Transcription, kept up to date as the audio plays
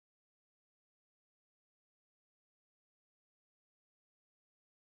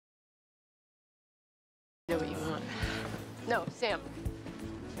No, Sam.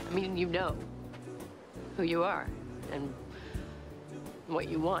 I mean, you know who you are and what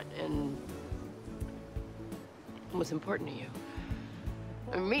you want and what's important to you.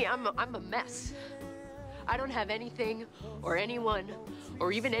 I mean, me, I'm a mess. I don't have anything or anyone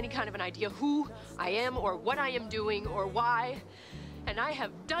or even any kind of an idea who I am or what I am doing or why. And I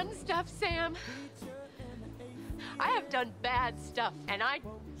have done stuff, Sam. I have done bad stuff, and I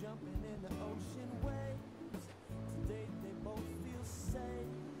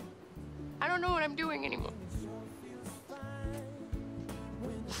don't know what I'm doing anymore.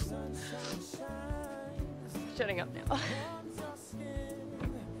 Shutting up now.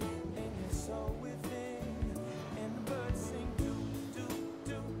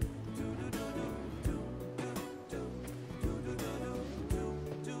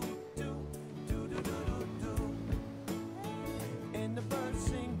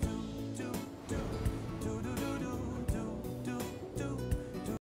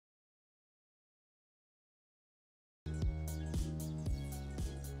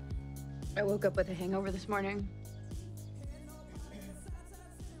 I woke up with a hangover this morning.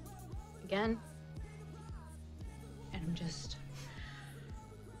 Again. And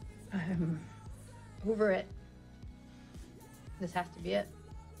I'm over it. This has to be it.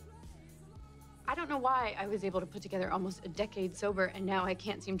 I don't know why I was able to put together almost a decade sober, and now I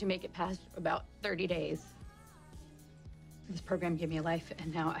can't seem to make it past about 30 days. This program gave me a life,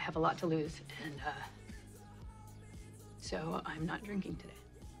 and now I have a lot to lose, and so I'm not drinking today.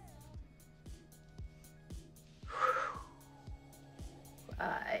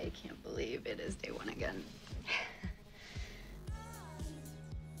 I can't believe it is day one again.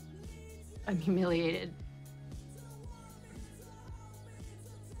 I'm humiliated.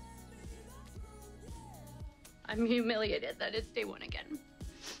 I'm humiliated that it's day one again.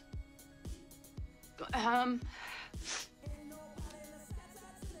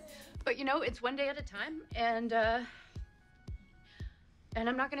 But you know, it's one day at a time, and I'm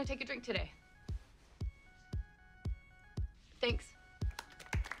not gonna take a drink today. Thanks.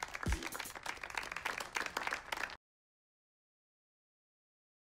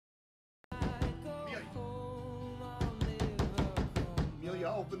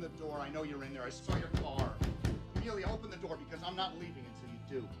 Amelia, open the door. I know you're in there. I saw your car. Amelia, open the door because I'm not leaving until you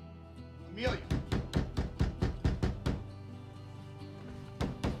do. Amelia!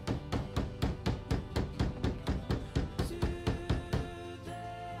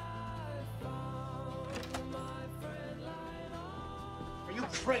 Are you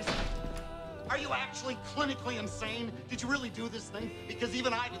crazy? Are you actually clinically insane? Did you really do this thing? Because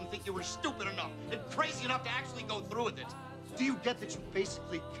even I didn't think you were stupid enough and crazy enough to actually go through with it. Do you get that you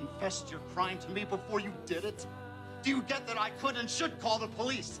basically confessed your crime to me before you did it? Do you get that I could and should call the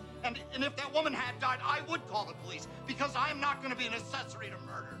police? And if that woman had died, I would call the police because I'm not going to be an accessory to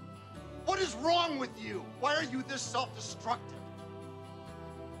murder. What is wrong with you? Why are you this self-destructive?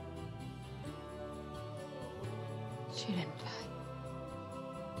 She didn't die.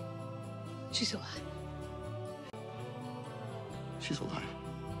 She's alive. She's alive.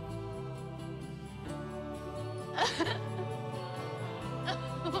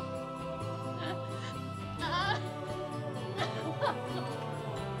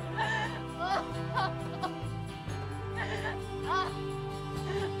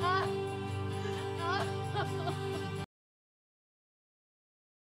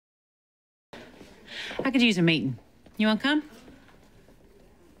 I could use a meeting. You want to come?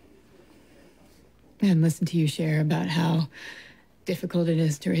 And listen to you share about how difficult it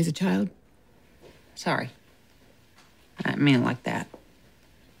is to raise a child. Sorry. I didn't mean it like that.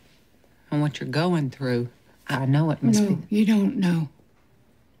 And what you're going through, I know it must be... No, you don't know.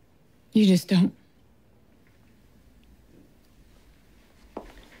 You just don't.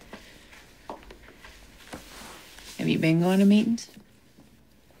 Have you been going to meetings?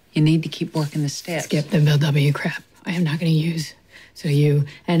 You need to keep working the steps. Skip the Bill W. crap. I am not going to use. So you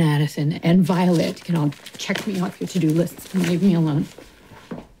and Addison and Violet can all check me off your to-do lists and leave me alone.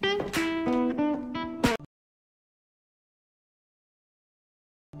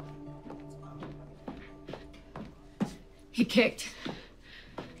 He kicked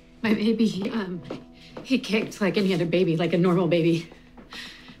my baby. He kicked like any other baby, like a normal baby.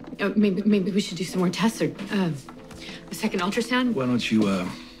 Maybe we should do some more tests or a second ultrasound. Why don't you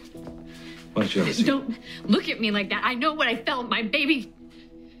have a seat? Don't look at me like that. I know what I felt. My baby.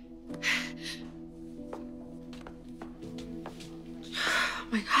 Oh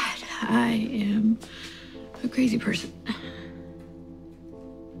my God, I am a crazy person.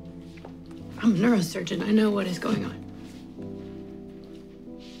 I'm a neurosurgeon. I know what is going on.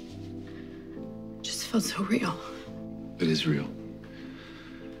 It just felt so real. It is real.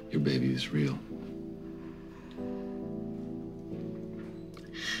 Your baby is real.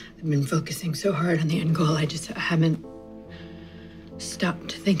 I've been focusing so hard on the end goal, I haven't stopped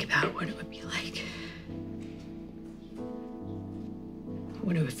to think about what it would be like.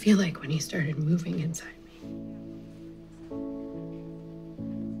 What it would feel like when he started moving inside me.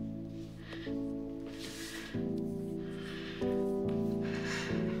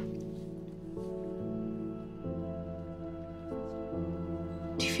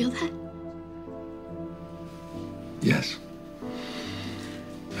 Do you feel that? Yes.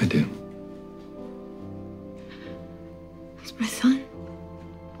 I do. It's my son.